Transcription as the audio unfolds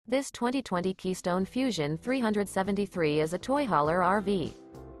This 2020 Keystone Fuzion 373 is a toy hauler RV.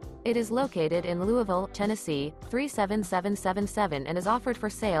 It is located in Louisville, Tennessee, 37777 and is offered for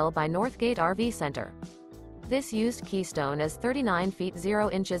sale by Northgate RV Center. This used Keystone is 39 feet 0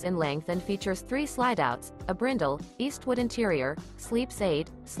 inches in length and features 3 slideouts, a Brindle, Eastwood interior, sleeps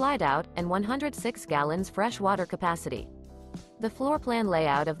 8, slideout, and 106 gallons fresh water capacity. The floor plan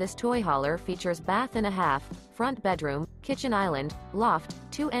layout of this toy hauler features bath and a half, front bedroom, kitchen island, loft,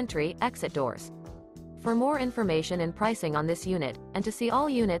 2 entry/exit doors. For more information and pricing on this unit, and to see all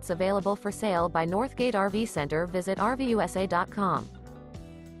units available for sale by Northgate RV Center, visit RVUSA.com.